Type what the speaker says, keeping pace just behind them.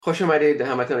خوش آمدید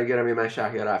همتون گرامی. من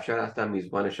شهریار افشار هستم،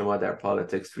 میزبان شما در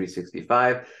Politics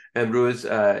 365. امروز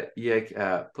یک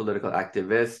political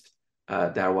activist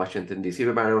در واشنگتن دی سی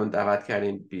به برنامه دعوت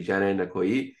کردیم، بیژن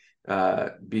نکویی.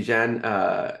 بیژن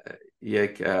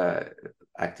یک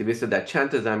اکتیویست در چند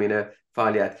تا زمینه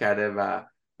فعالیت کرده و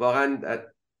واقعا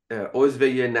عضو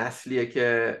یه نسلیه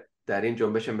که در این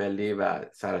جنبش ملی و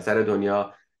سراسر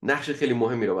دنیا نقش خیلی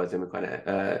مهمی رو بازی میکنه.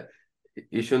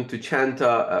 ایشون تو چند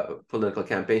تا پولیتیکال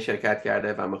کمپین شرکت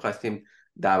کرده و میخواستیم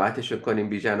دعوتش کنیم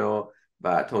بیژنو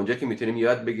و تا اونجا که میتونیم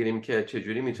یاد بگیریم که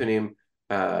چجوری میتونیم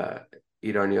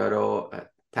ایرانی‌ها رو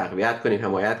تقویت کنیم،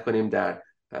 حمایت کنیم در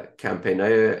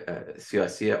کمپین‌های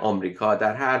سیاسی آمریکا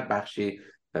در هر بخشی،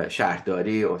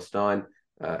 شهرداری، استان،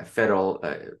 فدرال،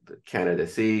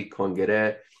 کاندیدسی،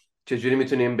 کنگره. چجوری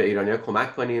میتونیم به ایرانی‌ها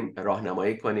کمک کنیم،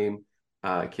 راهنمایی کنیم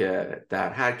که در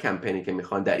هر کمپینی که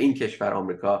میخوان در این کشور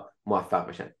آمریکا موفق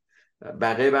بشن.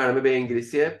 بقیه برنامه به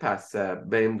انگلیسیه، پس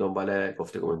بریم دنبال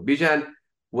گفتگومون. بیژن,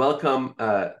 welcome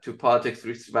to Politics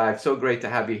 365. So great to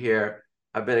have you here.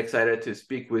 I've been excited to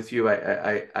speak with you.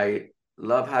 I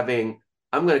love having,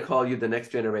 I'm going to call you the next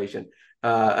generation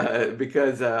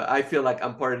because I feel like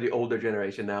I'm part of the older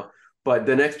generation now, but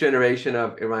the next generation of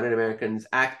Iranian Americans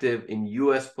active in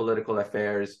U.S. political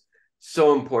affairs. So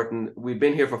important. We've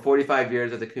been here for 45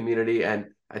 years as a community, and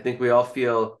I think we all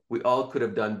feel we all could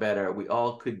have done better. We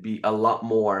all could be a lot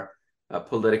more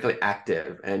politically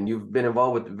active. And you've been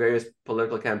involved with various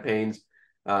political campaigns.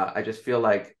 I just feel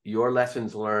like your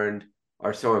lessons learned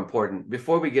are so important.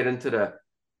 Before we get into the,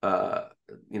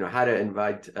 how to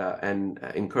invite and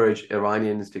encourage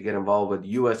Iranians to get involved with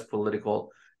U.S. political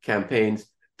campaigns,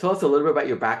 tell us a little bit about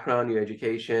your background, your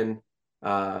education,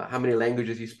 how many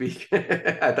languages you speak.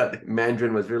 I thought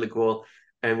Mandarin was really cool,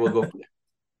 and we'll go from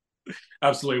there.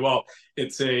 Absolutely. Well,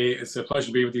 it's a pleasure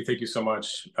to be with you. Thank you so much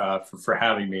for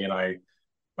having me. And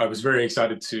I was very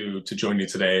excited to join you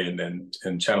today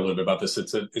and chat a little bit about this.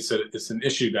 It's an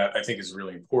issue that I think is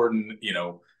really important.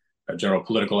 General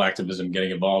political activism,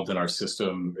 getting involved in our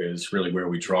system is really where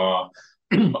we draw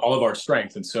all of our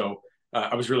strength. And so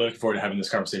I was really looking forward to having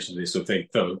this conversation today. So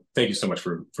thank you so much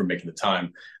for making the time.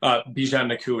 Bijan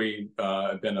Nekoie,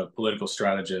 I've been a political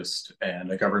strategist and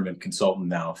a government consultant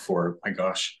now for, my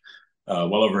gosh,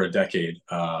 well over a decade.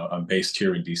 I'm based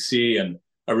here in DC and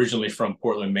originally from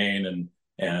Portland, Maine.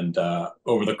 And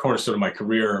over the cornerstone of my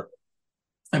career,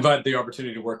 I've had the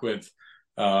opportunity to work with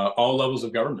all levels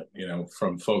of government,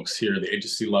 from folks here at the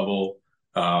agency level,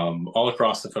 all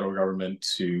across the federal government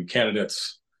to candidates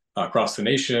across the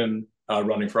nation,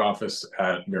 running for office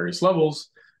at various levels,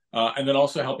 and then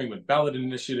also helping with ballot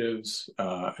initiatives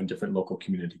and different local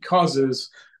community causes.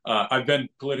 I've been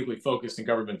politically focused and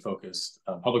government focused,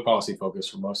 public policy focused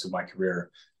for most of my career.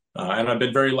 And I've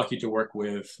been very lucky to work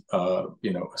with, a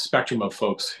spectrum of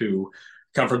folks who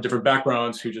come from different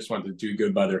backgrounds, who just want to do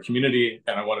good by their community,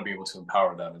 and I want to be able to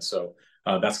empower them. And so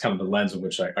that's kind of the lens in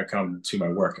which I come to my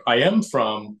work. I am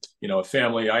from, a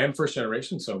family, I am first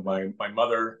generation. So my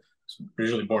mother was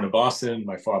originally born in Boston,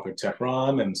 my father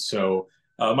Tehran. And so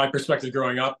my perspective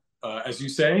growing up, as you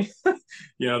say,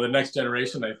 the next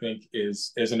generation, I think,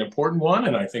 is an important one.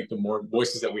 And I think the more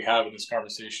voices that we have in this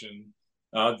conversation,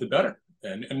 the better.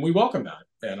 And we welcome that.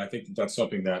 And I think that's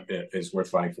something that is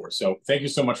worth fighting for. So thank you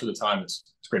so much for the time. It's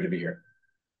great to be here.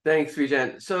 Thanks,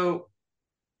 Bijan. So,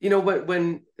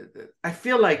 when I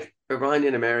feel like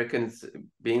Iranian Americans,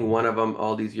 being one of them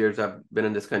all these years I've been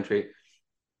in this country,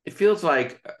 it feels like,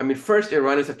 first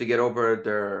Iranians have to get over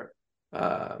their,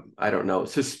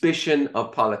 suspicion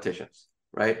of politicians,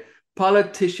 right?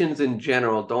 Politicians in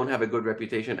general don't have a good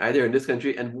reputation either in this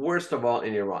country and worst of all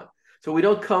in Iran. So we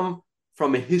don't come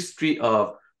from a history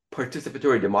of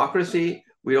participatory democracy.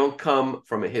 We don't come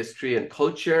from a history and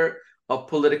culture of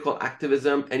political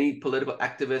activism. Any political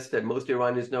activist that most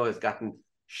Iranians know has gotten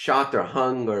shot or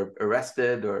hung or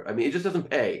arrested, it just doesn't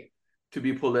pay to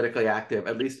be politically active,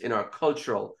 at least in our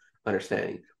cultural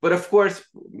understanding. But of course,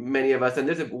 many of us, and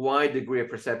there's a wide degree of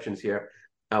perceptions here,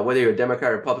 whether you're a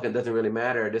Democrat or Republican doesn't really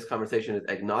matter. This conversation is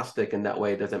agnostic in that way.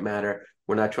 It doesn't matter.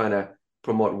 We're not trying to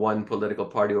promote one political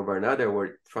party over another.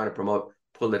 We're trying to promote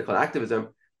political activism.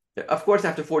 Of course,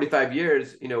 after 45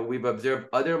 years, we've observed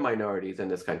other minorities in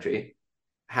this country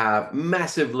have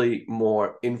massively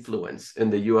more influence in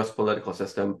the U.S. political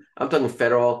system. I'm talking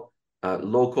federal,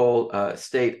 local,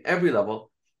 state, every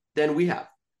level, than we have.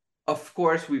 Of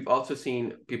course, we've also seen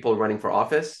people running for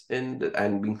office and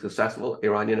being successful,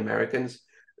 Iranian Americans,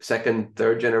 second,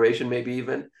 third generation, maybe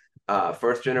even,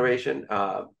 first generation.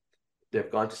 They've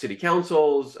gone to city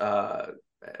councils. I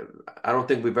don't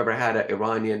think we've ever had an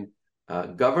Iranian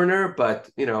governor, but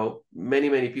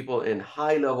many people in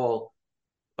high level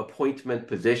appointment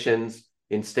positions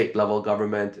in state level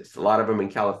government. It's a lot of them in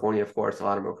California, of course, a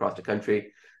lot of them across the country.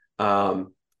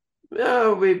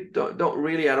 No, we don't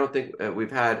really, I don't think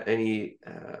we've had any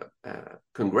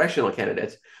congressional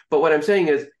candidates. But what I'm saying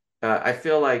is, I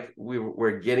feel like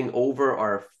we're getting over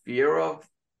our fear of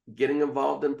getting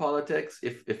involved in politics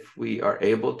if we are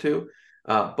able to.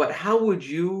 But how would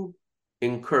you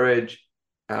encourage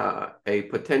a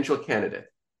potential candidate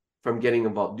from getting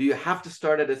involved? Do you have to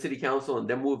start at a city council and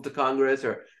then move to Congress,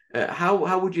 or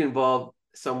how would you involve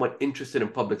someone interested in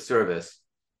public service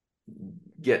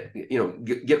get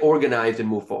organized and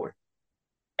move forward?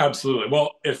 Absolutely.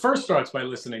 Well, it first starts by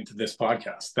listening to this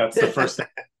podcast. That's the first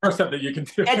step that you can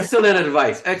do. Excellent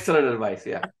advice. Excellent advice.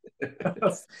 Yeah.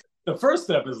 The first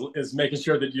step is making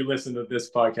sure that you listen to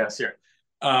this podcast here.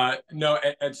 No,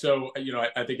 and so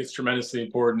I think it's tremendously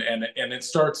important, and it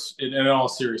starts in all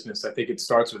seriousness. I think it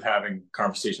starts with having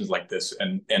conversations like this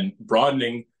and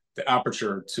broadening the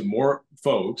aperture to more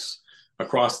folks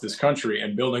across this country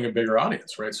and building a bigger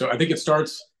audience, right? So I think it's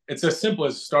as simple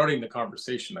as starting the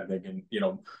conversation, I think. And,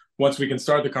 once we can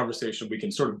start the conversation, we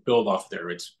can sort of build off there.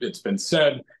 It's been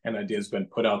said, and ideas been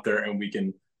put out there, and we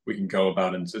can go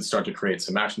about and start to create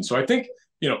some action. So I think,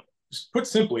 put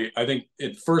simply, I think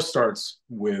it first starts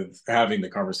with having the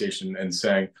conversation and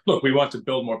saying, look, we want to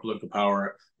build more political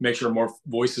power, make sure more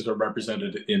voices are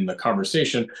represented in the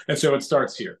conversation. And so it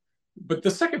starts here. But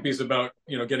the second piece about,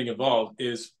 getting involved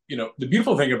is, the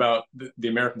beautiful thing about the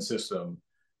American system,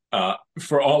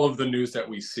 for all of the news that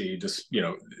we see, just,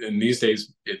 in these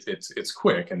days, it's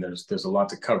quick, and there's a lot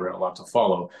to cover and a lot to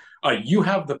follow. You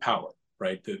have the power,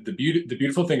 right? The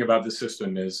beautiful thing about the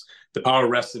system is the power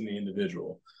rests in the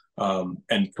individual.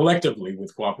 And collectively,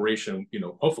 with cooperation,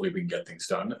 hopefully we can get things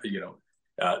done.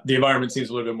 The environment seems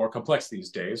a little bit more complex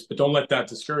these days, but don't let that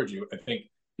discourage you. I think,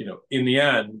 in the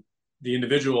end, the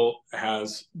individual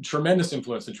has tremendous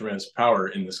influence and tremendous power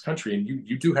in this country, and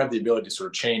you do have the ability to sort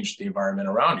of change the environment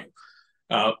around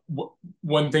you.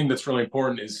 One thing that's really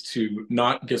important is to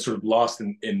not get sort of lost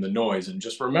in the noise, and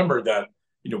just remember that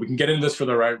we can get into this for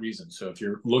the right reason. So if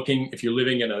you're living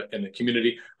in a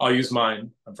community, I'll use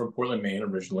mine. I'm from Portland, Maine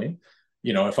originally.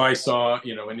 If I saw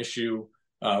an issue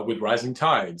with rising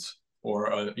tides,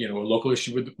 or a local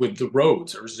issue with the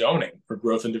roads or zoning for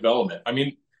growth and development, I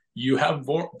mean, you have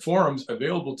forums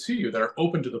available to you that are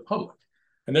open to the public,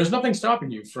 and there's nothing stopping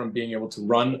you from being able to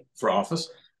run for office,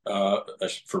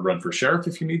 run for sheriff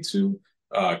if you need to,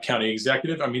 county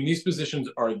executive. I mean, these positions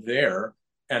are there,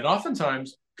 and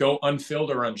oftentimes go unfilled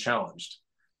or unchallenged.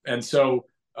 And so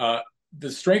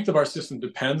the strength of our system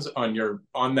depends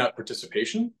on that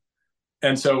participation.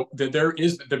 And so the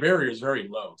barrier is very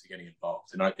low to getting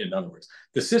involved. In other words,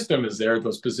 the system is there;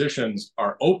 those positions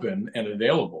are open and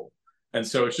available. And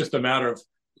so it's just a matter of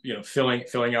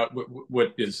filling out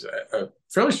what is a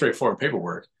fairly straightforward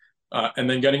paperwork, and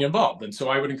then getting involved. And so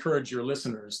I would encourage your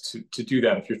listeners to do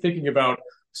that. If you're thinking about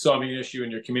solving an issue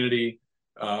in your community,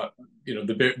 you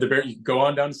can go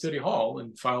on down to City Hall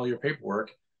and file your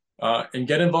paperwork, and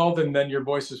get involved, and then your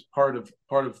voice is part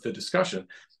of the discussion.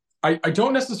 I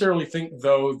don't necessarily think,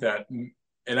 though, that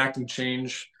enacting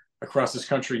change across this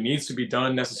country needs to be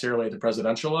done necessarily at the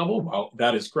presidential level. Well,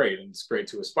 that is great, and it's great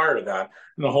to aspire to that,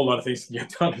 and a whole lot of things can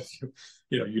get done if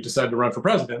you decide to run for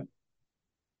president.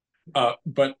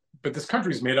 But this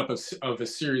country is made up of a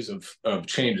series of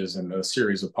changes and a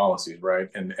series of policies, right?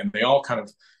 And they all kind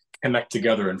of connect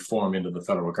together and form into the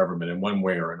federal government in one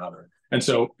way or another. And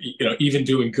so, even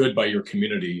doing good by your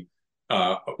community,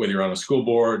 whether you're on a school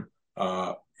board,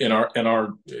 in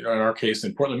our case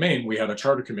in Portland, Maine, we had a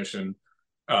charter commission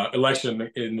election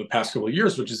in the past couple of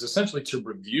years, which is essentially to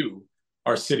review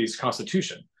our city's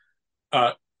constitution.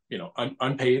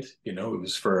 Unpaid. It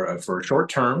was for a short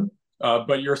term,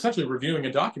 but you're essentially reviewing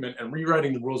a document and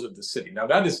rewriting the rules of the city. Now,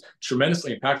 that is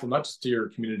tremendously impactful, not just to your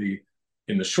community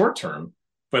in the short term,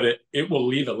 but it will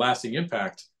leave a lasting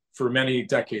impact for many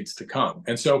decades to come.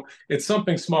 And so it's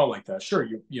something small like that. Sure,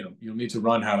 you'll need to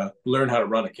learn how to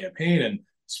run a campaign and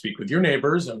speak with your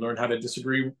neighbors and learn how to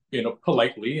disagree,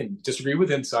 politely, and disagree with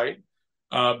insight.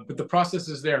 But the process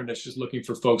is there, and it's just looking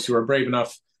for folks who are brave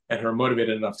enough and who are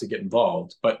motivated enough to get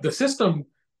involved. But the system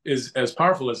is as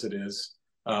powerful as it is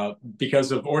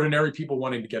because of ordinary people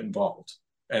wanting to get involved.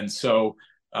 And so,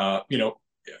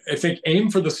 I think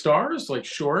aim for the stars. Like,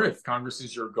 sure, if Congress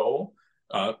is your goal,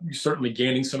 certainly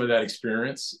gaining some of that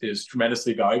experience is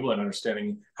tremendously valuable in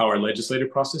understanding how our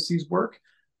legislative processes work.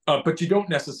 But you don't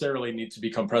necessarily need to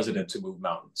become president to move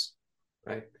mountains.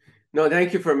 Right. No,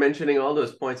 thank you for mentioning all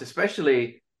those points,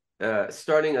 especially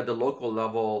starting at the local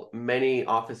level. Many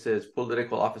offices,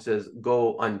 political offices,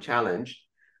 go unchallenged.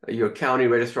 Your county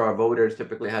registrar of voters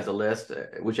typically has a list,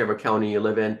 whichever county you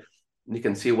live in. You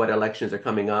can see what elections are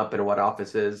coming up and what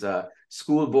offices.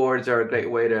 School boards are a great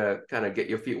way to kind of get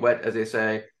your feet wet, as they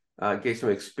say, get some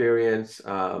experience,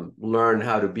 learn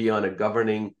how to be on a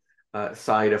governing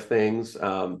side of things.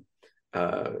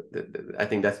 I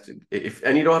think that's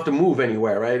and you don't have to move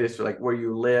anywhere, right? It's like where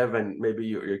you live and maybe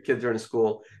your kids are in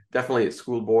school. Definitely a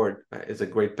school board is a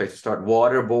great place to start.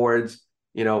 Water boards,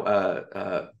 being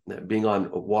on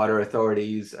water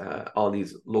authorities, all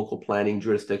these local planning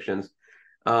jurisdictions.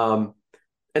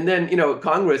 And then,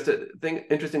 Congress,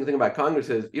 interesting thing about Congress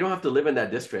is you don't have to live in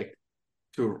that district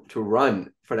to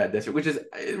run for that district, which is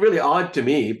really odd to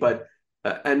me. But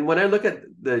and when I look at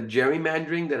the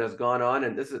gerrymandering that has gone on,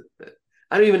 and this is,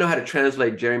 I don't even know how to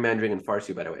translate gerrymandering in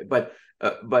Farsi, by the way,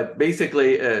 but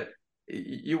basically,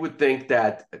 you would think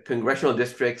that congressional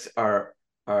districts are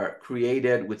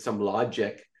created with some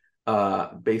logic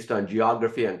based on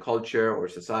geography and culture or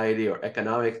society or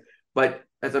economics. But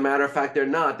as a matter of fact, they're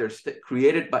not. They're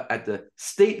created at the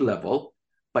state level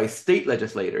by state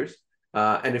legislators.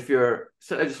 And if your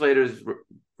legislator is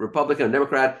Republican or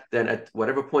Democrat, then at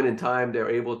whatever point in time they're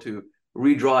able to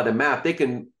redraw the map, they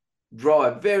can draw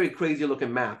a very crazy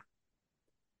looking map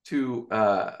to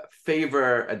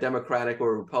favor a Democratic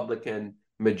or Republican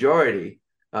majority.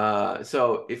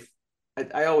 So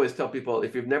I always tell people,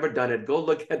 if you've never done it, go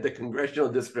look at the congressional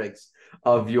districts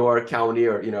of your county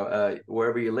or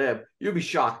wherever you live. You'll be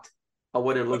shocked at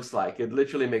what it looks like. It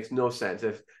literally makes no sense.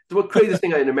 It's the craziest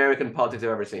thing in American politics I've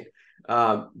ever seen.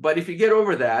 But if you get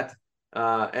over that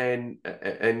and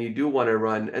you do want to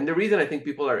run, and the reason I think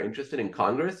people are interested in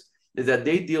Congress is that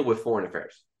they deal with foreign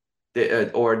affairs,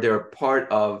 or they're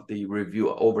part of the review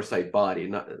oversight body.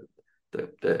 Not the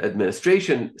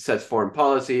administration sets foreign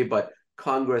policy, but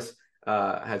Congress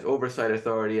has oversight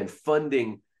authority and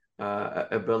funding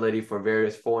ability for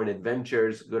various foreign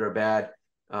adventures, good or bad.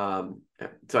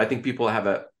 So I think people have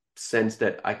a sense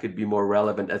that I could be more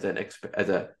relevant as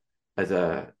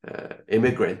a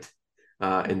immigrant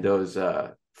in those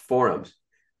forums.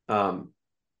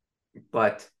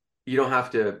 But you don't have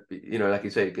to, like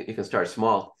you say, you can start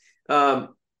small.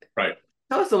 Right.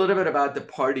 Tell us a little bit about the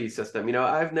party system.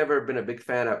 I've never been a big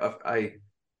fan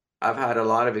I've had a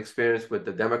lot of experience with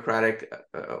the Democratic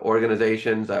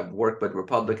organizations. I've worked with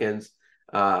Republicans.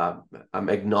 I'm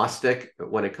agnostic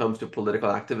when it comes to political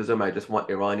activism. I just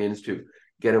want Iranians to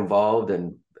get involved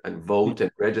and vote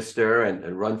and register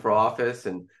and run for office,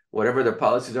 and whatever their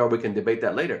policies are, we can debate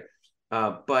that later.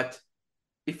 But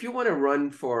if you want to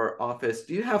run for office,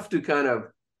 do you have to kind of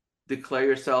declare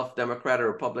yourself Democrat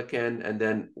or Republican and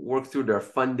then work through their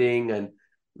funding and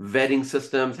vetting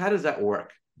systems? How does that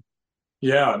work?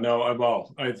 Yeah, no,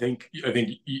 well, I think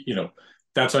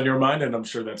that's on your mind, and I'm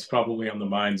sure that's probably on the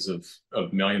minds of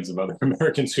millions of other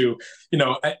Americans who,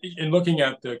 in looking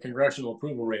at the congressional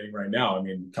approval rating right now, I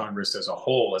mean, Congress as a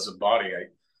whole, as a body,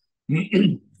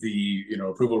 the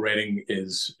approval rating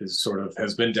is sort of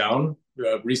has been down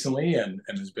recently and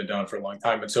has been down for a long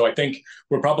time. And so I think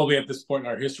we're probably at this point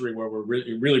in our history where we're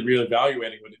really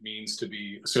evaluating what it means to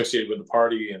be associated with a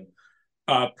party, and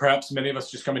perhaps many of us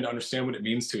just coming to understand what it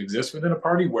means to exist within a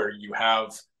party where you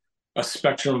have a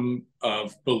spectrum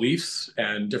of beliefs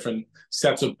and different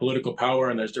sets of political power,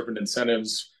 and there's different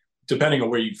incentives depending on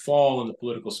where you fall in the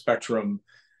political spectrum.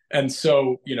 And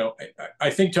so, I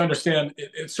think to understand,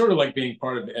 it's sort of like being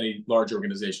part of any large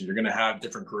organization. You're going to have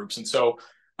different groups. And so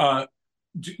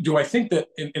do I think that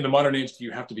in the modern age, do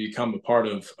you have to become a part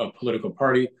of a political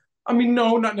party? I mean,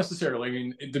 no, not necessarily. I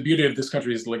mean, the beauty of this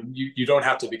country is like you don't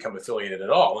have to become affiliated at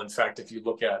all. In fact, if you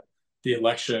look at the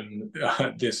election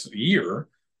this year,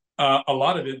 a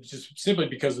lot of it just simply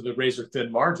because of the razor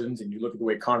thin margins, and you look at the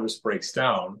way Congress breaks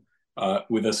down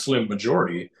with a slim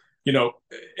majority,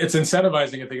 it's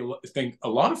incentivizing, I think a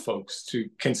lot of folks to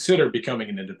consider becoming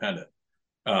an independent,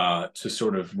 to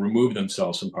sort of remove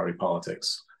themselves from party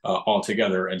politics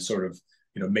altogether and sort of,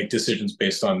 make decisions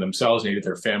based on themselves, maybe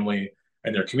their family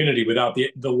and their community, without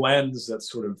the lens that's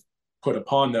sort of put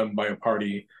upon them by a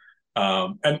party.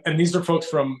 And these are folks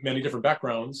from many different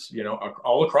backgrounds,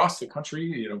 all across the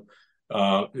country,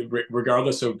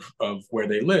 regardless of where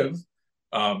they live.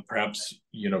 Perhaps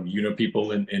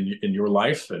people in your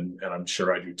life, and I'm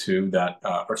sure I do too, that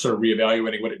are sort of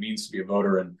reevaluating what it means to be a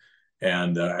voter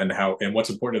and how and what's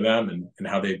important to them and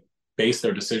how they base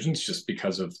their decisions just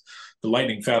because of the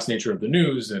lightning fast nature of the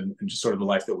news and just sort of the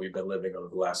life that we've been living over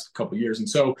the last couple of years. And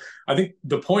so I think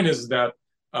the point is that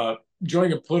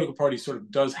joining a political party sort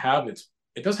of does have its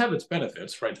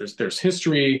benefits, right? There's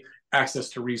history, access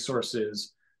to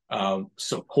resources,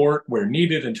 support where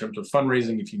needed in terms of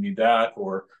fundraising if you need that,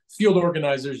 or field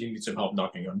organizers, you need some help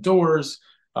knocking on doors,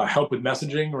 help with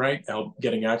messaging, right? Help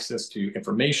getting access to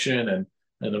information and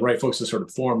the right folks to sort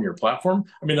of form your platform.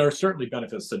 I mean, there are certainly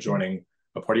benefits to joining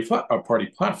a party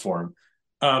platform.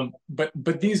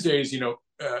 But these days,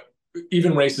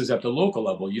 even races at the local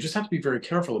level, you just have to be very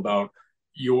careful about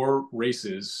your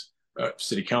races,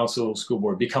 city council, school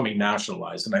board, becoming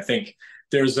nationalized. And I think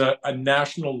there's a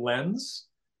national lens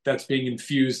that's being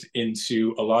infused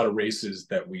into a lot of races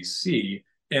that we see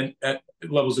and at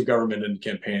levels of government and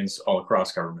campaigns all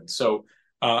across government. So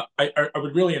I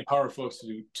would really empower folks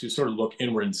to sort of look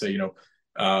inward and say,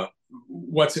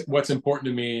 what's important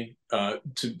to me,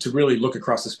 to really look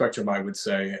across the spectrum, I would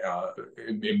say,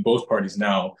 in both parties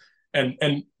now.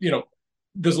 And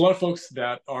there's a lot of folks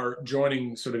that are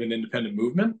joining sort of an independent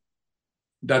movement.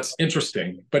 That's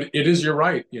interesting, but it is your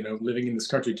right, living in this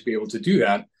country, to be able to do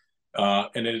that.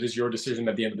 And it is your decision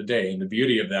at the end of the day. And the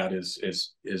beauty of that is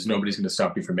nobody's going to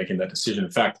stop you from making that decision.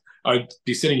 In fact, I'd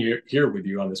be sitting here with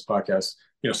you on this podcast,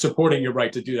 supporting your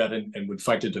right to do that, and would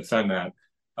fight to defend that,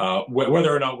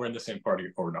 whether or not we're in the same party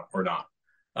or not.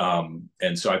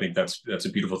 And so I think that's a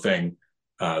beautiful thing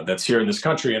that's here in this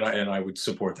country, and I would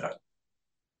support that.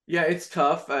 Yeah, it's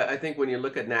tough. I think when you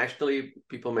look at nationally,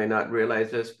 people may not realize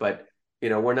this, but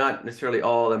we're not necessarily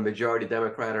all a majority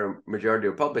Democrat or majority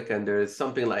Republican. There's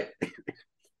something like,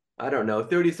 I don't know,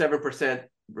 37%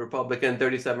 Republican,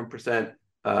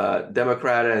 37%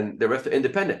 Democrat, and the rest are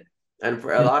independent. And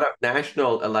for a lot of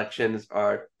national elections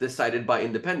are decided by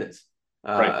independents,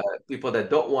 Right. People that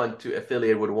don't want to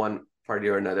affiliate with one party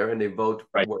or another, and they vote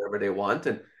for whatever they want.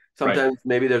 And sometimes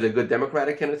maybe there's a good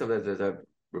Democratic candidate, sometimes there's a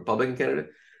Republican candidate.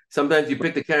 Sometimes you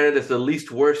pick the candidate that's the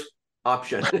least worst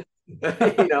option.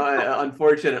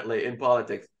 Unfortunately, in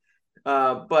politics.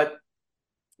 But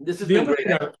this has been great.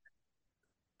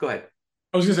 Go ahead.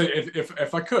 I was going to say,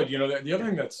 if I could, the other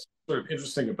thing that's sort of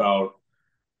interesting about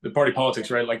the party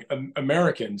politics, right? Like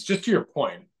Americans, just to your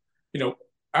point,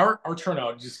 our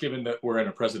turnout, just given that we're in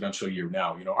a presidential year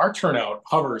now, our turnout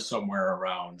hovers somewhere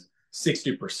around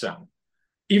 60%,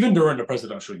 even during the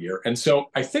presidential year. And so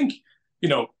I think,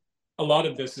 a lot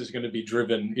of this is going to be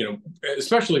driven,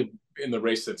 especially in the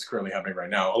race that's currently happening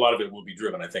right now, a lot of it will be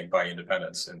driven, I think, by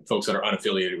independents and folks that are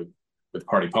unaffiliated with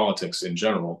party politics in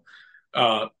general.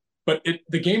 But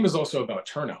the game is also about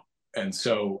turnout. And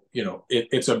so,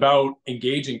 it's about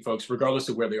engaging folks, regardless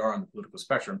of where they are on the political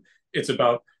spectrum. It's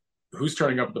about who's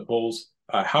turning up at the polls,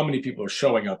 how many people are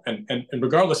showing up, and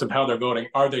regardless of how they're voting,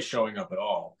 are they showing up at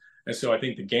all? And so I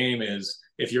think the game is,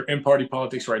 if you're in party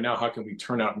politics right now, how can we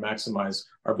turn out and maximize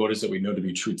our voters that we know to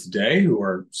be true today, who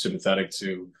are sympathetic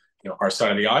to our side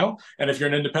of the aisle? And if you're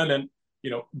an independent,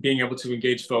 being able to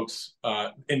engage folks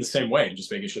in the same way, and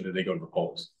just making sure that they go to the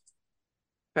polls.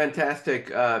 Fantastic.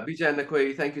 Bijan,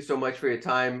 Nekoie, thank you so much for your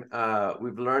time.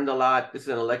 We've learned a lot. This is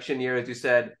an election year, as you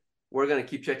said. We're going to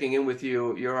keep checking in with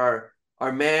you. You're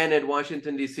our man at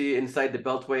Washington, D.C., inside the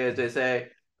Beltway, as they say,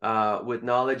 with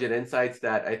knowledge and insights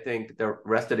that I think the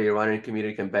rest of the Iranian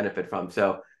community can benefit from.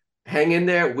 So hang in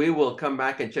there. We will come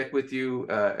back and check with you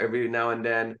every now and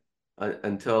then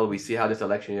until we see how this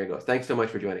election year goes. Thanks so much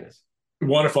for joining us.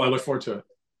 Wonderful. I look forward to it.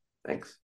 Thanks.